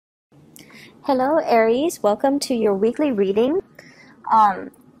Hello, Aries. Welcome to your weekly reading.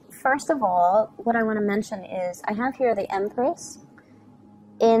 First of all, what I want to mention is I have here the Empress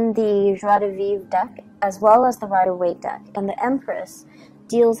in the Joie de Vivre deck as well as the Rider-Waite deck. And the Empress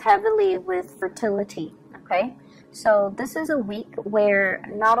deals heavily with fertility, okay? So this is a week where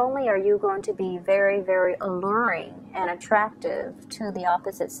not only are you going to be very, very alluring and attractive to the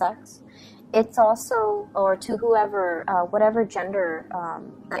opposite sex, it's also, or to whoever, whatever gender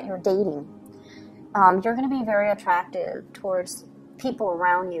that you're dating. You're going to be very attractive towards people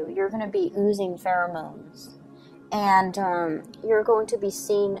around you. You're going to be oozing pheromones. And you're going to be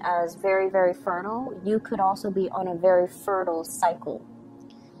seen as very, very fertile. You could also be on a very fertile cycle.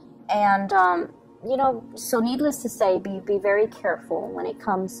 And, so needless to say, be very careful when it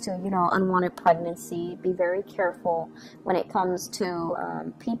comes to, unwanted pregnancy. Be very careful when it comes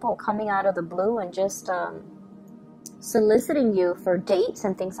to people coming out of the blue and just soliciting you for dates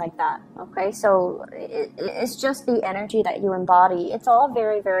and things like that. Okay, so it's just the energy that you embody. It's all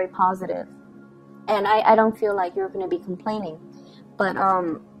very, very positive, and I don't feel like you're going to be complaining, but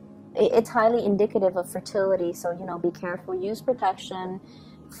it's highly indicative of fertility. So be careful, use protection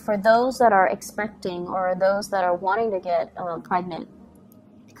for those that are expecting or those that are wanting to get pregnant.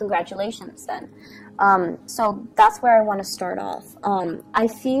 Congratulations then. So that's where I want to start off. I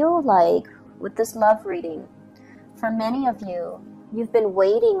feel like with this love reading, for many of you, you've been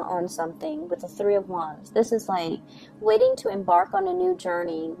waiting on something with the Three of Wands. This is like waiting to embark on a new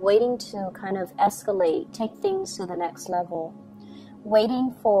journey, waiting to kind of escalate, take things to the next level,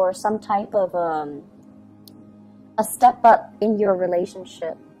 waiting for some type of a step up in your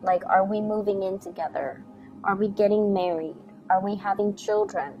relationship. Like, are we moving in together? Are we getting married? Are we having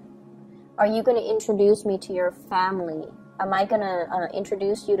children? Are you going to introduce me to your family? Am I going to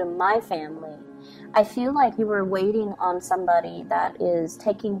introduce you to my family? I feel like you were waiting on somebody that is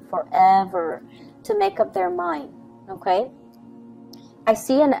taking forever to make up their mind, okay? I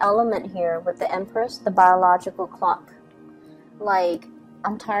see an element here with the Empress, the biological clock. Like,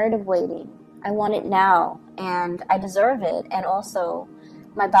 I'm tired of waiting. I want it now, and I deserve it, and also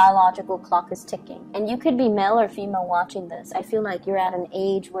my biological clock is ticking. And you could be male or female watching this. I feel like you're at an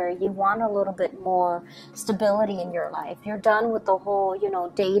age where you want a little bit more stability in your life. You're done with the whole,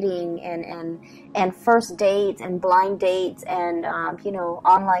 dating and first dates and blind dates and,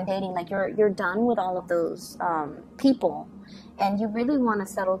 online dating. Like, you're done with all of those people. And you really want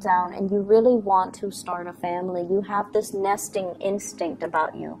to settle down and you really want to start a family. You have this nesting instinct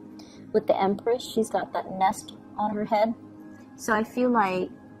about you. With the Empress, she's got that nest on her head. So I feel like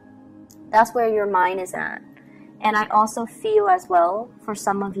that's where your mind is at. And I also feel as well, for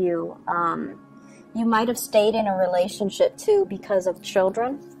some of you, you might have stayed in a relationship too because of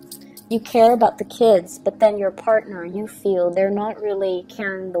children. You care about the kids, but then your partner, you feel they're not really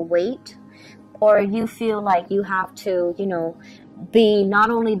carrying the weight. Or you feel like you have to, be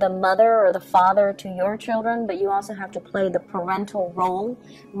not only the mother or the father to your children, but you also have to play the parental role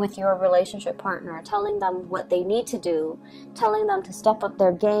with your relationship partner, telling them what they need to do, telling them to step up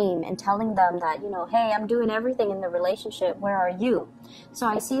their game, and telling them that, hey, I'm doing everything in the relationship, where are you? So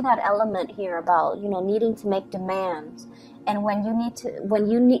I see that element here about, needing to make demands. And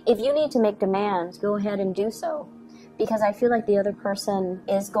if you need to make demands, go ahead and do so. Because I feel like the other person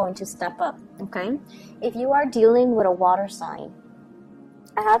is going to step up, okay? If you are dealing with a water sign,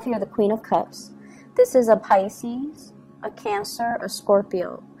 I have here the Queen of Cups. This is a Pisces, a Cancer, a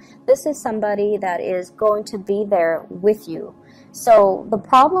Scorpio. This is somebody that is going to be there with you. So the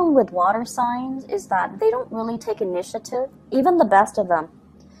problem with water signs is that they don't really take initiative, even the best of them.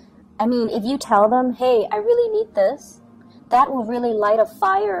 I mean, if you tell them, hey, I really need this, that will really light a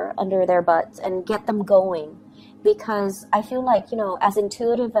fire under their butts and get them going. Because I feel like, as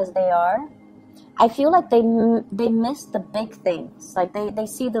intuitive as they are, I feel like they miss the big things. Like they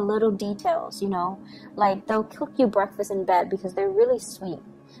see the little details, like they'll cook you breakfast in bed because they're really sweet.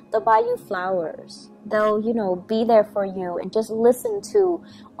 They'll buy you flowers. They'll, be there for you and just listen to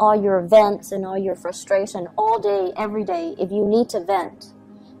all your vents and all your frustration all day, every day if you need to vent.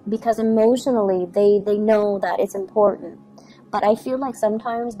 Because emotionally, they know that it's important. But I feel like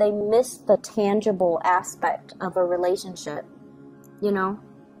sometimes they miss the tangible aspect of a relationship,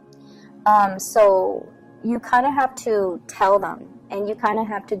 So you kind of have to tell them, and you kind of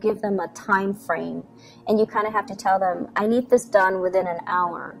have to give them a time frame, and you kind of have to tell them, I need this done within an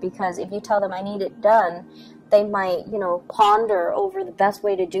hour. Because if you tell them I need it done, they might, ponder over the best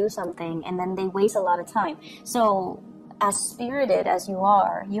way to do something, and then they waste a lot of time. So as spirited as you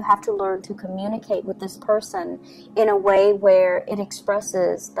are, you have to learn to communicate with this person in a way where it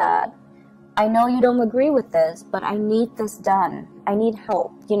expresses that I know you don't agree with this, but I need this done. I need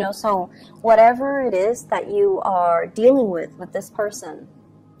help, you know. So whatever it is that you are dealing with this person,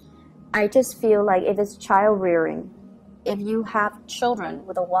 I just feel like if it's child rearing, if you have children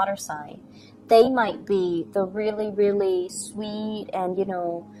with a water sign, they might be the really, really sweet and, you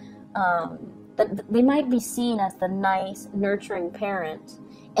know, they might be seen as the nice, nurturing parent.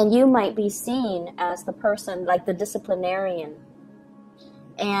 And you might be seen as the person, like the disciplinarian.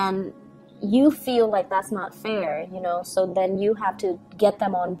 And you feel like that's not fair, you know, so then you have to get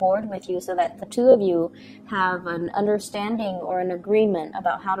them on board with you so that the two of you have an understanding or an agreement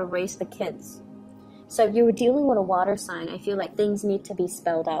about how to raise the kids. So if you were dealing with a water sign, I feel like things need to be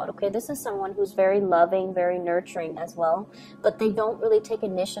spelled out, okay? This is someone who's very loving, very nurturing as well, but they don't really take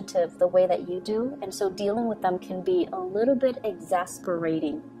initiative the way that you do, and so dealing with them can be a little bit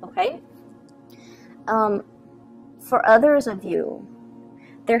exasperating, okay? For others of you,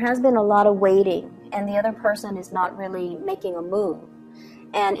 there has been a lot of waiting, and the other person is not really making a move.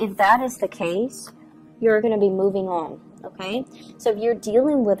 And if that is the case, you're going to be moving on, okay? So if you're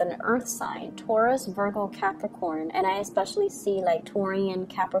dealing with an earth sign, Taurus, Virgo, Capricorn, and I especially see like Taurian,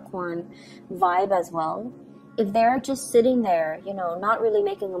 Capricorn vibe as well, if they're just sitting there, you know, not really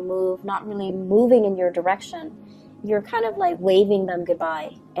making a move, not really moving in your direction, you're kind of like waving them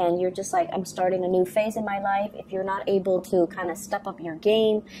goodbye, and you're just like, I'm starting a new phase in my life. If you're not able to kind of step up your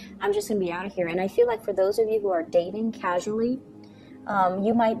game, I'm just gonna be out of here. And I feel like for those of you who are dating casually,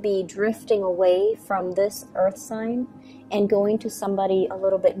 you might be drifting away from this earth sign and going to somebody a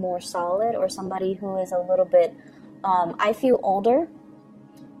little bit more solid, or somebody who is a little bit, I feel, older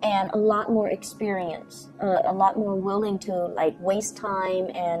and a lot more experience, a lot more willing to like waste time,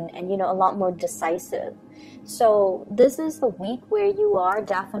 and you know, a lot more decisive. So this is the week where you are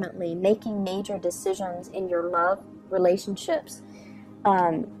definitely making major decisions in your love relationships,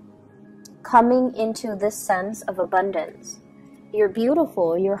 coming into this sense of abundance. You're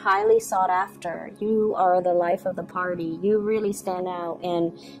beautiful, you're highly sought after, you are the life of the party, you really stand out,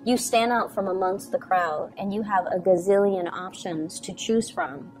 and you stand out from amongst the crowd, and you have a gazillion options to choose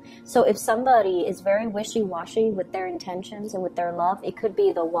from. So if somebody is very wishy-washy with their intentions and with their love, it could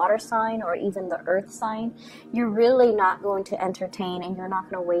be the water sign or even the earth sign, you're really not going to entertain, and you're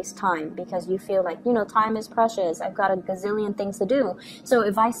not going to waste time, because you feel like, you know, time is precious, I've got a gazillion things to do. So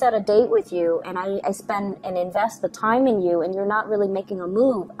if I set a date with you and I spend and invest the time in you, and you're not really making a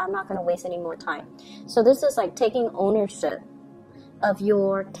move, I'm not going to waste any more time. So this is like taking ownership of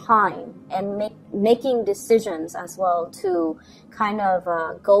your time and making decisions as well to kind of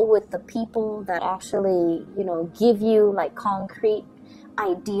go with the people that actually, you know, give you like concrete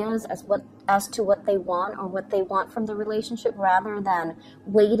ideas as to what they want, or what they want from the relationship, rather than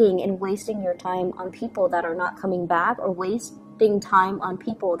waiting and wasting your time on people that are not coming back, or wasting time on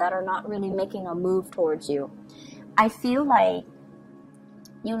people that are not really making a move towards you. I feel like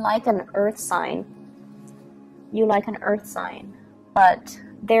you like an earth sign. You like an earth sign, but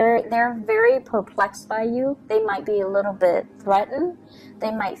they're very perplexed by you. They might be a little bit threatened.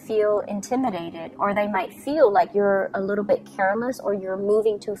 They might feel intimidated, or they might feel like you're a little bit careless, or you're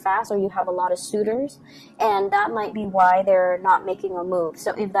moving too fast, or you have a lot of suitors, and that might be why they're not making a move.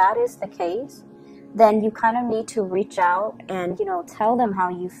 So if that is the case, then you kind of need to reach out and, you know, tell them how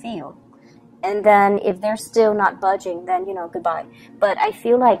you feel. And then if they're still not budging, then, you know, goodbye. But I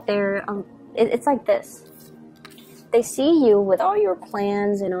feel like they're, it's like this. They see you with all your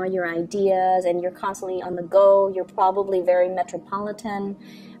plans and all your ideas, and you're constantly on the go. You're probably very metropolitan.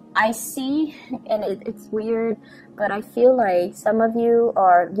 I see, and it's weird, but I feel like some of you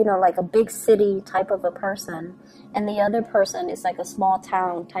are, you know, like a big city type of a person, and the other person is like a small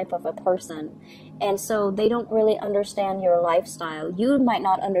town type of a person. And so they don't really understand your lifestyle. You might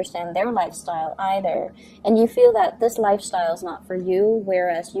not understand their lifestyle either. And you feel that this lifestyle is not for you,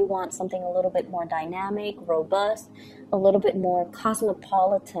 whereas you want something a little bit more dynamic, robust, a little bit more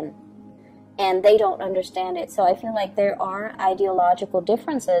cosmopolitan. And they don't understand it. So I feel like there are ideological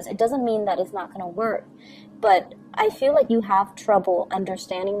differences. It doesn't mean that it's not going to work. But I feel like you have trouble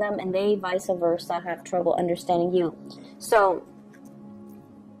understanding them, and they vice versa have trouble understanding you. So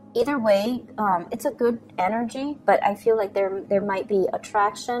either way, it's a good energy, but I feel like there might be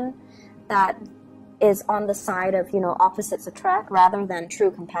attraction that is on the side of, you know, opposites attract rather than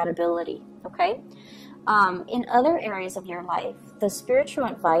true compatibility, okay? In other areas of your life, the spiritual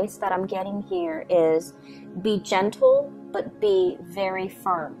advice that I'm getting here is be gentle, but be very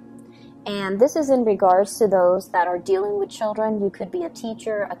firm. And this is in regards to those that are dealing with children. You could be a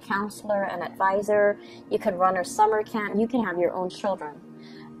teacher, a counselor, an advisor. You could run a summer camp. You can have your own children.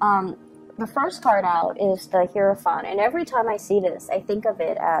 The first card out is the Hierophant. And every time I see this, I think of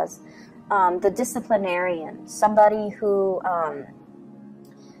it as the disciplinarian, somebody who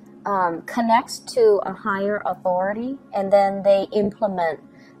connects to a higher authority, and then they implement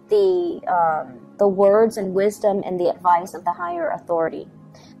the words and wisdom and the advice of the higher authority.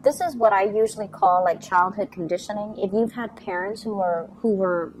 This is what I usually call like childhood conditioning. If you've had parents who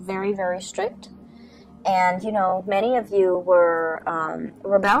were very, very strict, and you know, many of you were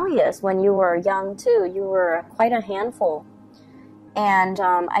rebellious when you were young too. You were quite a handful. And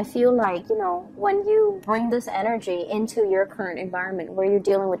I feel like, you know, when you bring this energy into your current environment where you're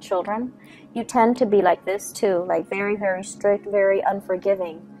dealing with children, you tend to be like this too, like very, very strict, very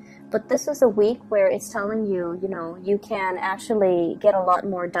unforgiving. But this is a week where it's telling you, you know, you can actually get a lot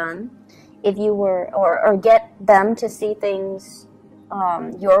more done if you were, or get them to see things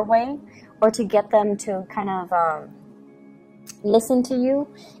your way, or to get them to kind of listen to you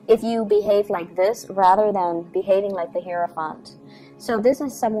if you behave like this rather than behaving like the Hierophant. So this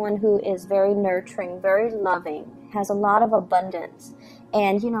is someone who is very nurturing, very loving, has a lot of abundance.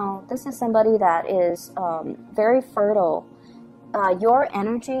 And, you know, this is somebody that is very fertile. Your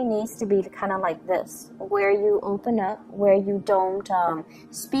energy needs to be kind of like this, where you open up, where you don't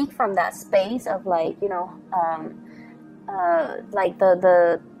speak from that space of like, you know, like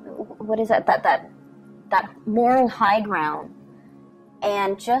the what is that moral high ground,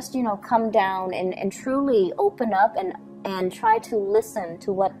 and just, you know, come down and truly open up and try to listen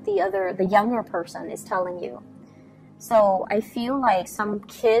to what the younger person is telling you. So I feel like some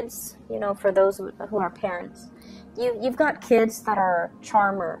kids, you know, for those who are parents, you've got kids that are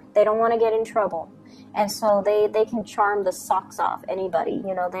charmer. They don't want to get in trouble. And so they can charm the socks off anybody.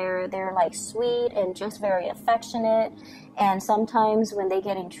 You know, they're like sweet and just very affectionate. And sometimes when they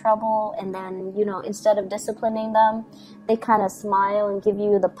get in trouble, and then, you know, instead of disciplining them, they kind of smile and give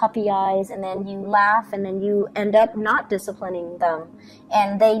you the puppy eyes, and then you laugh, and then you end up not disciplining them.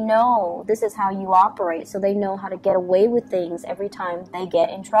 And they know this is how you operate, so they know how to get away with things every time they get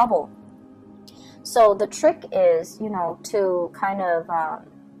in trouble. So the trick is, you know, to kind of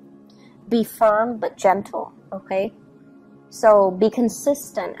be firm but gentle, okay? So be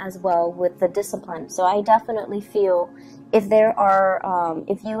consistent as well with the discipline. So I definitely feel if there are,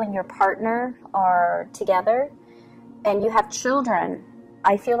 if you and your partner are together and you have children,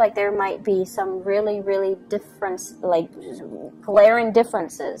 I feel like there might be some really, really glaring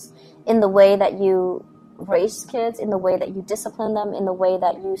differences in the way that you raise kids, in the way that you discipline them, in the way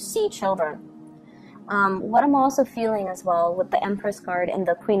that you see children. What I'm also feeling as well with the Empress card and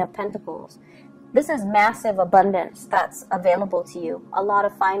the Queen of Pentacles, this is massive abundance that's available to you. A lot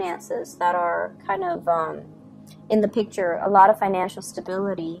of finances that are kind of in the picture, a lot of financial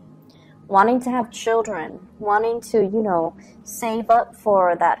stability, wanting to have children, wanting to, you know, save up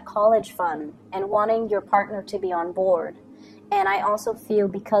for that college fund, and wanting your partner to be on board. And I also feel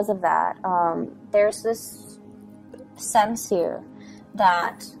because of that, there's this sense here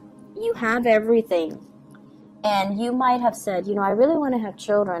that you have everything. And you might have said, you know, I really want to have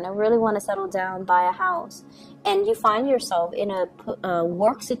children. I really want to settle down, buy a house. And you find yourself in a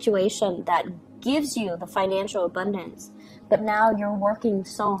work situation that gives you the financial abundance. But now you're working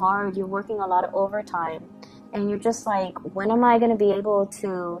so hard. You're working a lot of overtime. And you're just like, when am I going to be able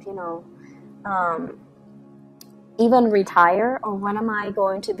to, you know, even retire? Or when am I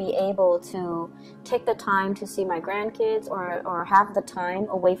going to be able to take the time to see my grandkids, or have the time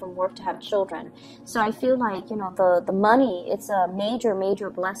away from work to have children? So I feel like, you know, the money, it's a major,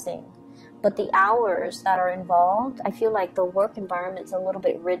 major blessing. But the hours that are involved, I feel like the work environment's a little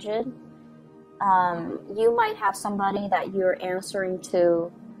bit rigid. You might have somebody that you're answering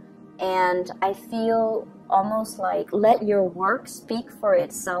to, and I feel almost like let your work speak for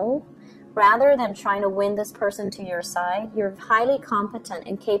itself. Rather than trying to win this person to your side, you're highly competent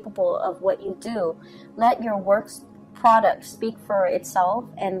and capable of what you do. Let your work's product speak for itself,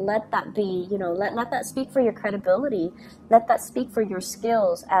 and let that be, you know, let that speak for your credibility. Let that speak for your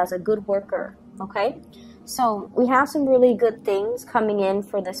skills as a good worker, okay? So we have some really good things coming in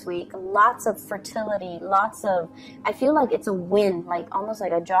for this week. Lots of fertility, lots of, I feel like it's a win, like almost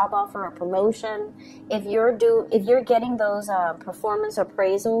like a job offer, a promotion. If you're getting those performance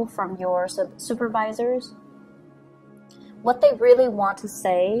appraisal from your supervisors, what they really want to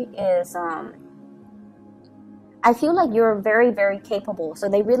say is, I feel like you're very, very capable. So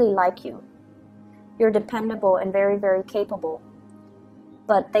they really like you. You're dependable and very, very capable.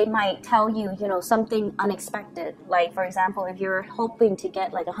 But they might tell you, you know, something unexpected. Like, for example, if you're hoping to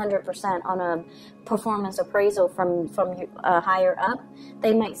get like 100% on a performance appraisal from higher up,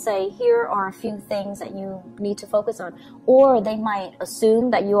 they might say, here are a few things that you need to focus on. Or they might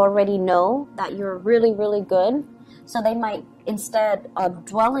assume that you already know that you're really, really good. So they might, instead of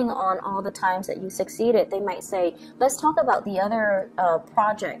dwelling on all the times that you succeeded, they might say, let's talk about the other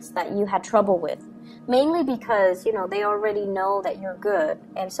projects that you had trouble with. Mainly because, you know, they already know that you're good,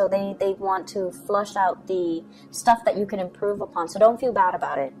 and so they want to flush out the stuff that you can improve upon. So don't feel bad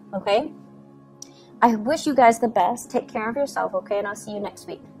about it, okay? I wish you guys the best. Take care of yourself, okay? And I'll see you next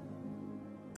week.